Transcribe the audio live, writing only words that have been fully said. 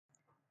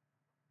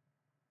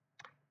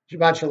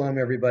Shabbat Shalom,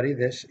 everybody.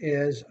 This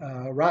is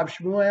Rav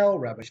Shmuel,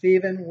 Rabbi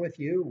Stephen, with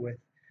you with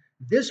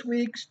this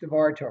week's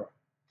Devar Torah.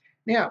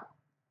 Now,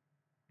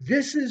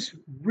 this is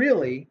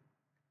really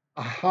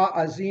a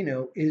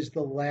Ha'azinu, is the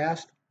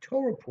last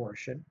Torah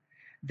portion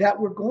that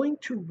we're going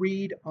to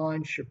read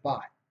on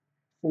Shabbat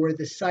for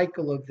the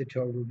cycle of the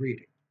Torah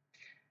reading.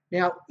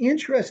 Now,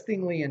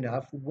 interestingly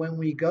enough, when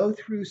we go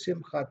through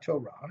Simchat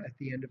Torah at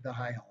the end of the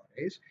high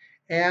holidays,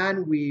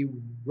 and we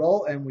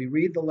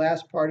read the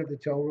last part of the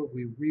Torah,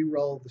 we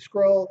re-roll the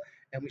scroll,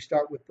 and we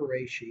start with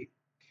Parashat.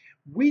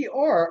 We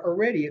are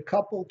already a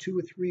couple, 2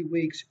 or 3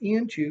 weeks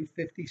into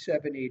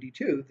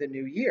 5782, the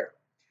new year.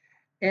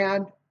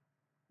 And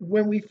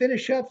when we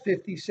finish up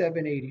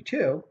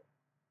 5782,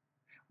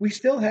 we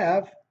still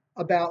have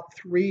about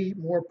 3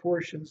 more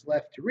portions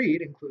left to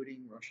read,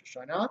 including Rosh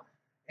Hashanah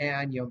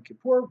and Yom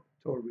Kippur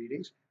Torah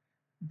readings,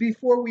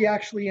 before we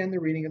actually end the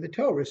reading of the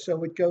Torah.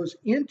 So it goes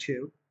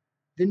into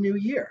the new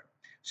year.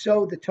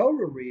 So the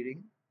Torah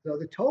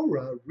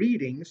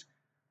readings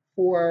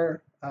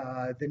for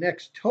the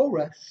next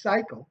Torah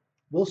cycle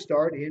will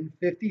start in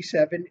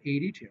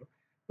 5782,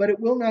 but it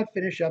will not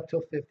finish up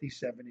till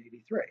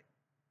 5783.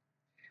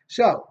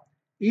 So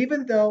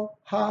even though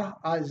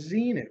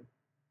Ha'azinu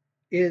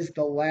is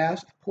the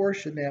last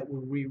portion that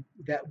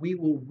we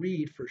will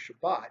read for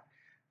Shabbat,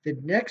 the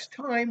next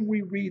time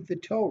we read the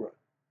Torah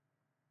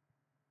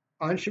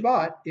on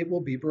Shabbat, it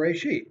will be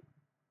Bereshit.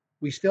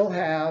 We still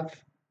have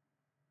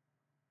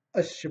a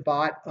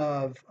Shabbat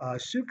of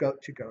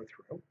Sukkot to go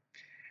through.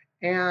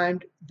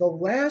 And the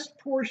last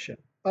portion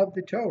of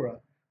the Torah,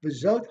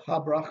 V'zot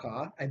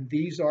HaBracha, and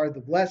these are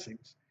the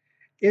blessings,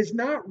 is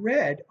not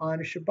read on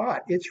a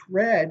Shabbat. It's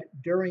read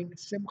during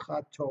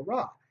Simchat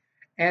Torah.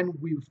 And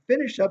we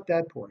finish up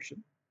that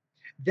portion.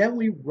 Then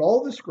we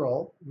roll the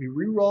scroll, we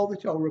re-roll the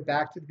Torah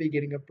back to the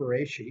beginning of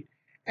Bereshit,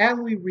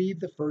 and we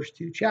read the first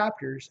 2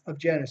 chapters of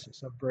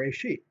Genesis, of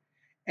Bereshit.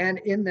 And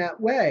in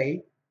that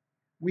way,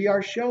 we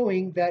are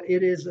showing that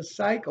it is a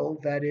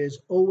cycle that is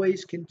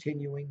always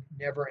continuing,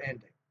 never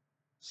ending.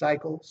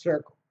 Cycle,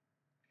 circle.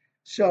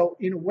 So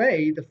in a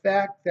way, the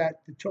fact that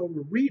the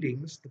Torah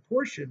readings, the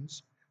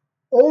portions,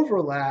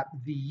 overlap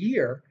the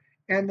year,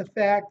 and the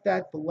fact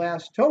that the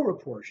last Torah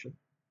portion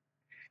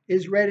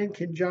is read in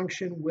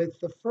conjunction with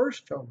the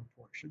first Torah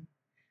portion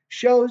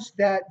shows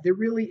that there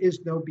really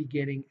is no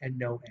beginning and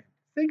no end.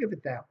 Think of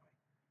it that way.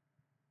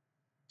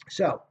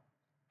 So,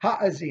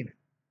 Ha'azinu,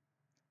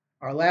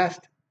 our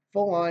last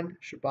full-on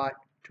Shabbat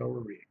Torah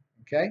reading,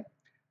 okay?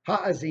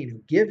 Ha'azinu,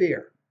 give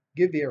ear,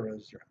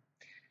 Israel.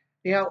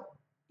 Now,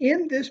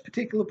 in this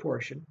particular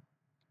portion,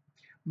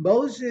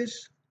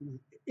 Moses,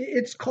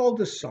 it's called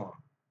a song.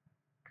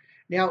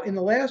 Now, in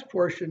the last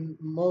portion,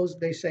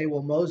 they say,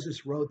 well,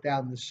 Moses wrote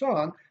down the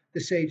song. The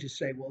sages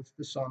say, well, it's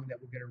the song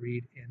that we're going to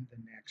read in the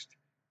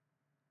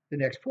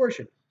next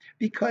portion,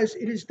 because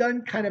it is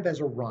done kind of as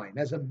a rhyme,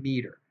 as a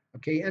meter,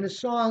 okay? And a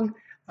song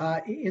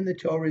in the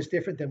Torah is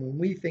different than when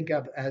we think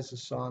of as a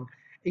song.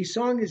 A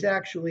song is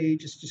actually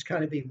just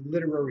kind of a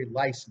literary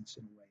license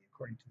in a way,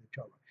 according to the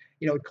Torah.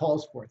 You know, it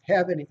calls forth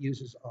heaven, it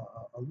uses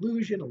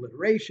allusion,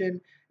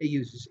 alliteration, it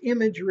uses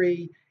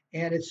imagery,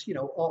 and it's, you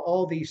know,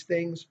 all these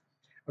things,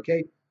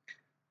 okay?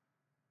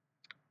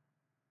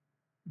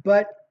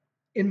 But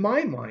in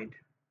my mind,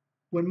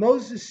 when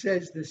Moses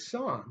says this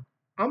song,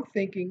 I'm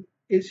thinking,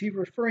 is he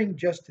referring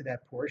just to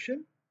that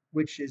portion,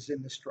 which is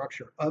in the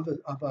structure of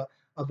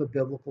a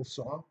biblical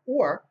song,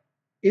 or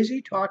is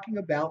he talking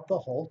about the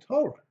whole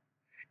Torah?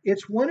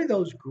 It's one of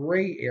those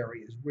gray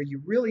areas where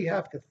you really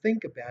have to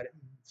think about it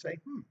and say,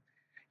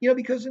 you know,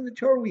 because in the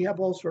Torah we have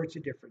all sorts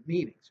of different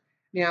meanings.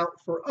 Now,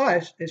 for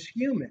us as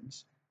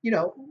humans, you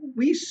know,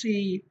 we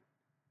see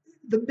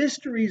the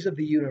mysteries of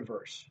the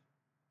universe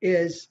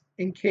is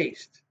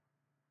encased.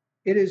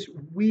 It is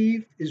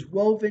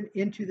woven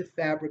into the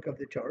fabric of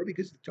the Torah,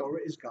 because the Torah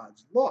is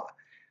God's law.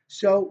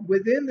 So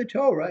within the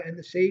Torah, and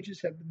the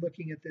sages have been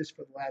looking at this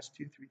for the last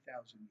 2,000 to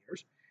 3,000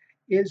 years,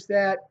 is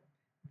that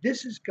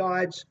this is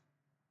God's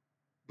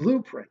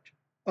blueprint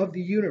of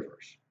the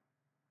universe.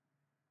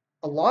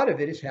 A lot of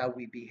it is how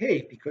we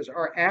behave, because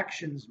our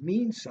actions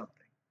mean something.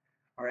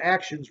 Our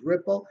actions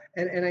ripple.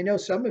 And I know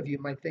some of you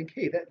might think,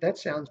 hey, that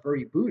sounds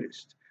very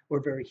Buddhist or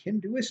very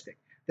Hinduistic.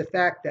 The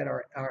fact that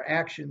our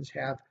actions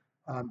have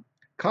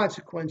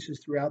consequences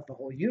throughout the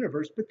whole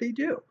universe, but they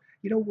do.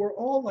 You know, we're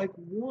all like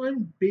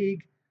one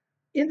big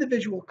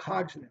individual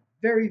cogs in a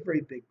very, very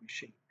big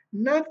machine.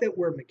 Not that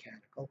we're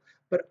mechanical,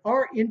 but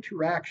our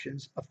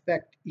interactions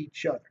affect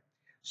each other.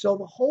 So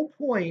the whole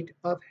point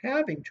of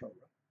having Torah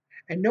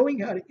and knowing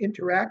how to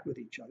interact with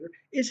each other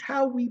is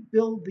how we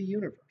build the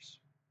universe.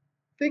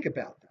 Think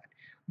about that.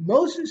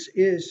 Moses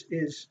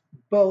is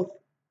both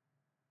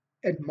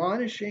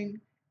admonishing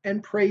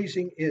and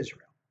praising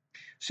Israel.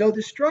 So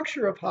the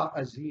structure of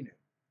Ha'azinu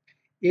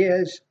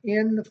is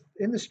in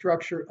the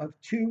structure of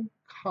 2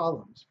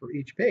 columns for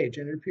each page,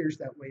 and it appears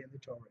that way in the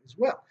Torah as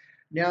well.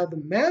 Now, the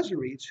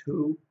Masoretes,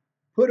 who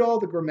put all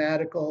the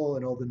grammatical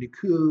and all the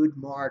nikud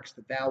marks,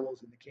 the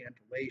vowels and the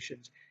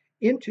cantillations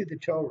into the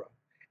Torah,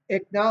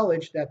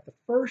 acknowledge that the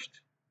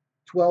first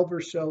 12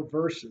 or so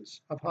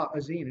verses of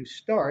Ha'azinu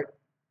start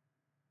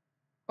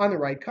on the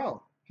right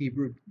column,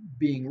 Hebrew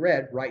being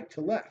read right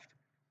to left.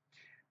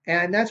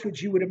 And that's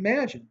what you would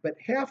imagine. But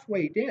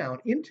halfway down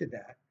into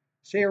that,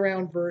 say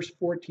around verse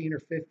 14 or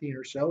 15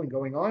 or so, and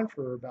going on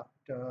for about,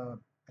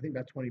 I think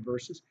about 20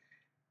 verses,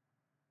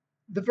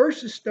 the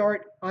verses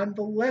start on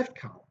the left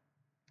column.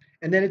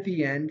 And then at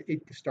the end,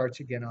 it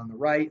starts again on the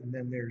right, and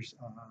then there's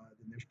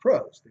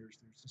prose, there's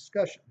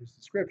discussion, there's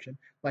description,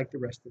 like the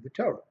rest of the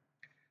Torah.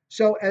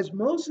 So as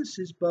Moses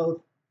is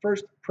both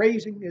first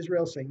praising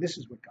Israel, saying this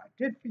is what God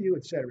did for you,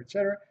 etc.,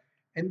 etc.,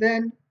 and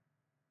then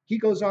he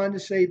goes on to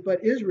say,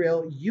 but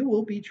Israel, you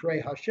will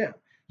betray Hashem.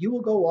 You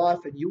will go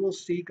off and you will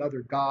seek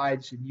other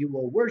gods and you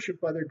will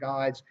worship other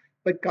gods,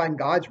 but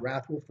God's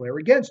wrath will flare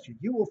against you.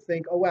 You will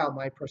think, oh wow,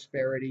 my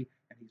prosperity,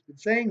 and he's been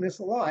saying this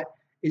a lot,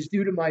 is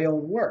due to my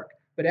own work.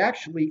 But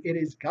actually, it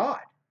is God.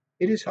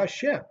 It is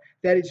Hashem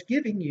that is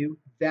giving you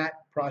that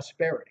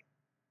prosperity.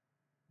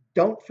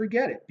 Don't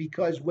forget it,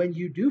 because when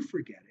you do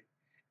forget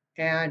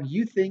it, and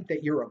you think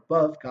that you're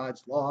above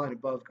God's law and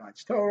above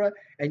God's Torah,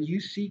 and you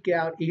seek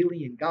out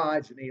alien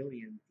gods and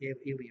alien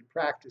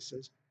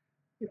practices,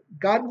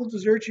 God will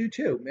desert you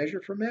too,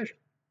 measure for measure.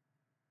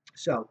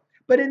 So,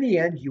 but in the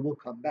end, you will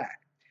come back.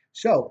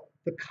 So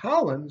the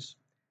columns,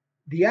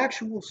 the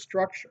actual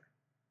structure,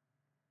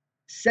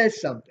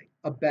 says something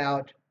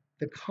about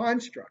the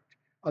construct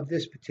of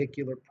this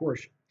particular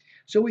portion.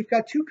 So we've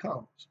got two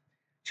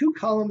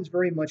columns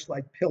very much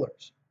like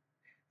pillars.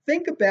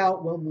 Think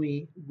about when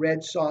we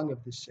read Song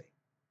of the Sea,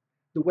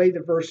 the way the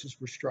verses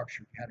were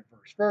structured. You had a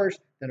verse first,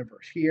 then a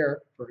verse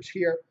here, verse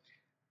here.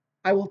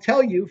 I will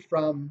tell you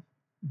from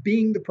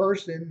being the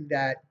person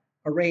that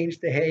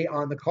arranged the hay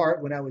on the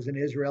cart when I was in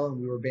Israel and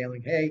we were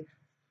baling hay,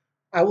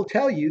 I will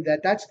tell you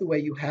that that's the way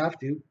you have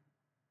to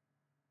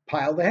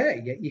pile the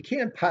hay. You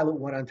can't pile it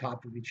one on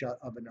top of each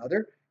of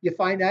another. You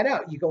find that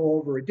out. You go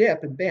over a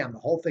dip and bam, the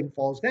whole thing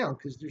falls down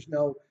because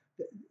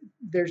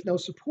there's no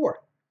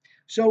support.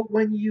 So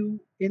when you,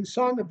 in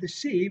Song of the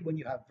Sea, when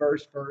you have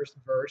verse,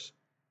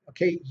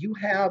 okay, you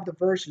have the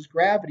verses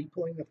gravity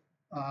pulling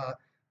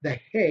the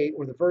hay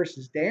or the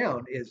verses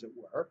down, as it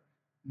were,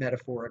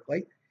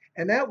 metaphorically,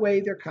 and that way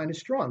they're kind of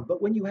strong.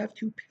 But when you have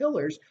two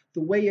pillars,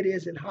 the way it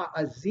is in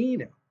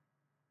Ha'azinu,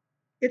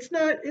 it's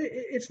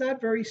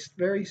not very,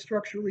 very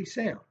structurally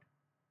sound,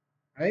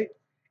 right?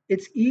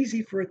 It's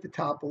easy for it to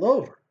topple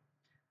over.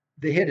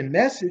 The hidden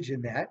message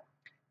in that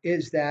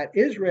is that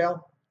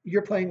Israel,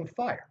 you're playing with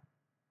fire.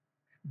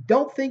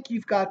 Don't think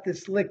you've got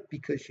this licked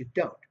because you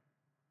don't.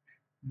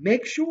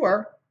 Make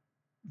sure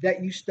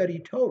that you study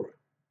Torah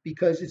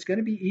because it's going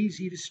to be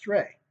easy to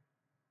stray.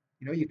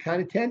 You're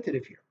kind of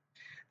tentative here.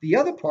 The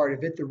other part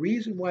of it, the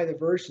reason why the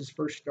verses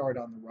first start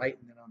on the right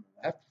and then on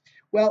the left,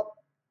 well,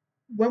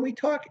 when we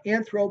talk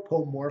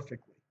anthropomorphically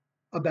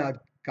about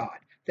God,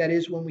 that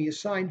is when we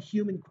assign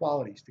human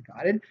qualities to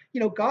God. And,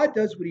 God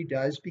does what he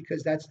does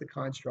because that's the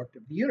construct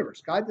of the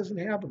universe. God doesn't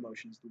have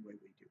emotions the way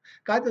we do.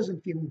 God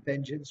doesn't feel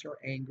vengeance or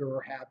anger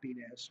or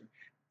happiness.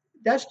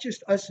 That's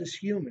just us as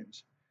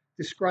humans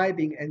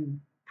describing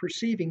and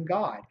perceiving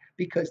God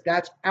because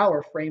that's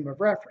our frame of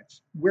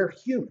reference. We're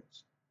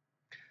humans.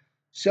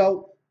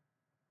 So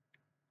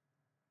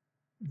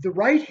the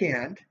right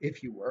hand,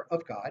 if you were,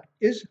 of God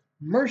is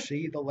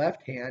mercy. The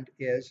left hand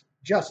is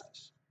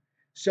justice.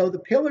 So the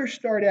pillars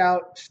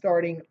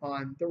starting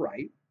on the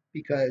right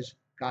because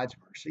God's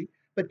mercy.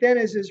 But then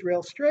as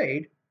Israel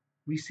strayed,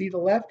 we see the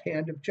left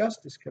hand of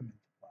justice come into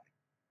play.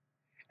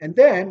 And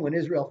then when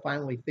Israel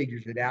finally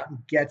figures it out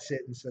and gets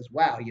it and says,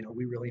 wow,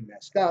 we really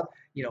messed up,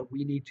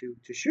 we need to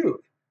shuv,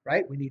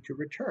 right? We need to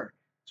return.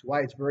 That's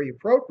why it's very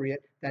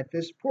appropriate that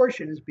this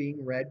portion is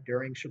being read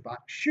during Shabbat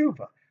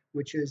Shuvah,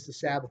 which is the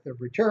Sabbath of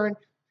return,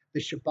 the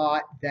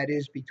Shabbat that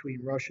is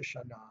between Rosh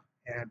Hashanah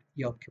and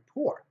Yom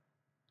Kippur.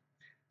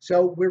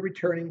 So we're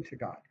returning to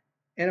God.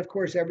 And of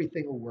course,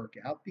 everything will work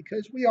out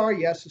because we are,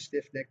 yes, a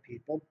stiff-necked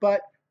people, but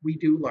we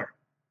do learn.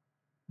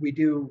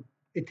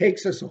 It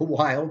takes us a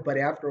while, but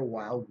after a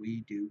while,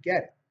 we do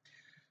get it.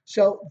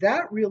 So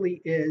that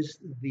really is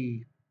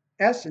the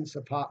essence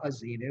of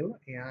Ha'azinu.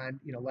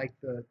 And, like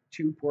the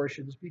two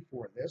portions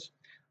before this,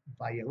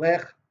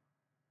 Vayelech,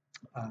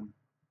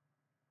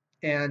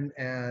 and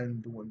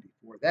the one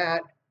before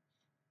that,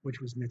 which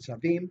was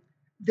Nitzavim,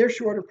 they're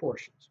shorter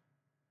portions.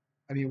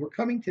 I mean, we're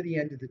coming to the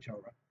end of the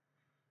Torah,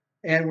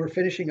 and we're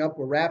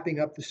wrapping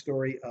up the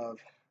story of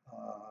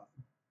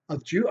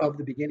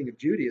the beginning of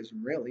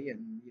Judaism, really,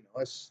 and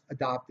us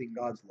adopting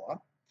God's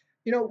law.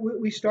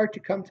 We start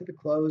to come to the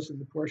close, and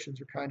the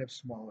portions are kind of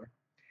smaller.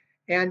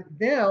 And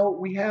now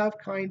we have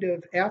kind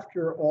of,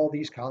 after all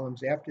these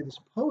columns, after this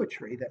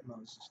poetry that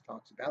Moses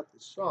talks about,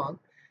 this song,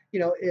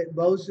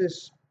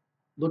 Moses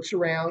looks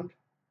around.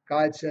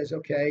 God says,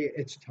 okay,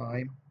 it's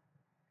time.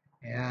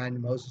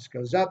 And Moses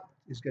goes up.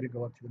 Is going to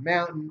go up to the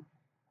mountain.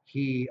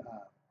 He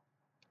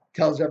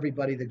tells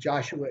everybody that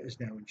Joshua is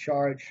now in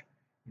charge.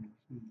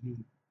 He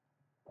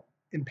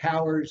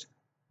empowers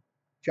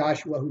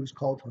Joshua, who is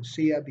called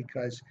Hosea,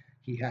 because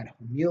he had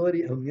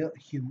humility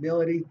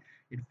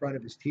in front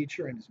of his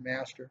teacher and his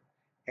master.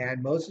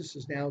 And Moses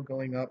is now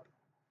going up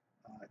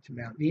to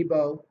Mount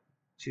Nebo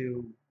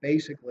to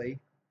basically,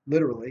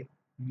 literally,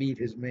 meet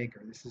his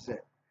maker. This is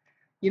it.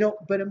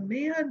 But a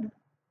man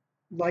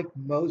like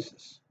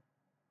Moses,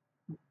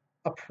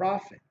 a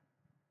prophet,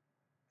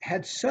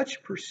 had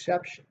such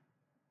perception,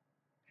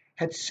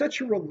 had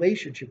such a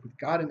relationship with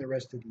God and the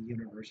rest of the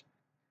universe.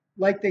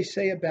 Like they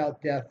say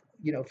about death,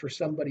 for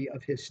somebody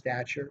of his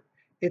stature,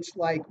 it's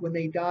like when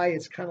they die,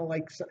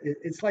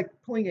 it's like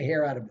pulling a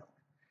hair out of milk.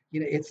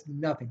 It's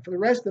nothing. For the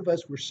rest of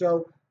us, we're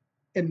so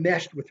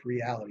enmeshed with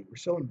reality. We're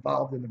so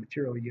involved in the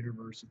material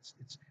universe.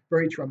 It's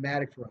very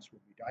traumatic for us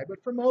when we die.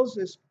 But for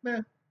Moses,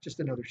 just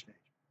another stage.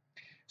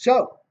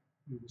 So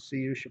we will see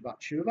you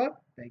Shabbat Shuvah.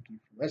 Thank you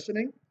for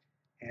listening,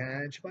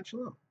 and Shabbat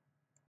Shalom.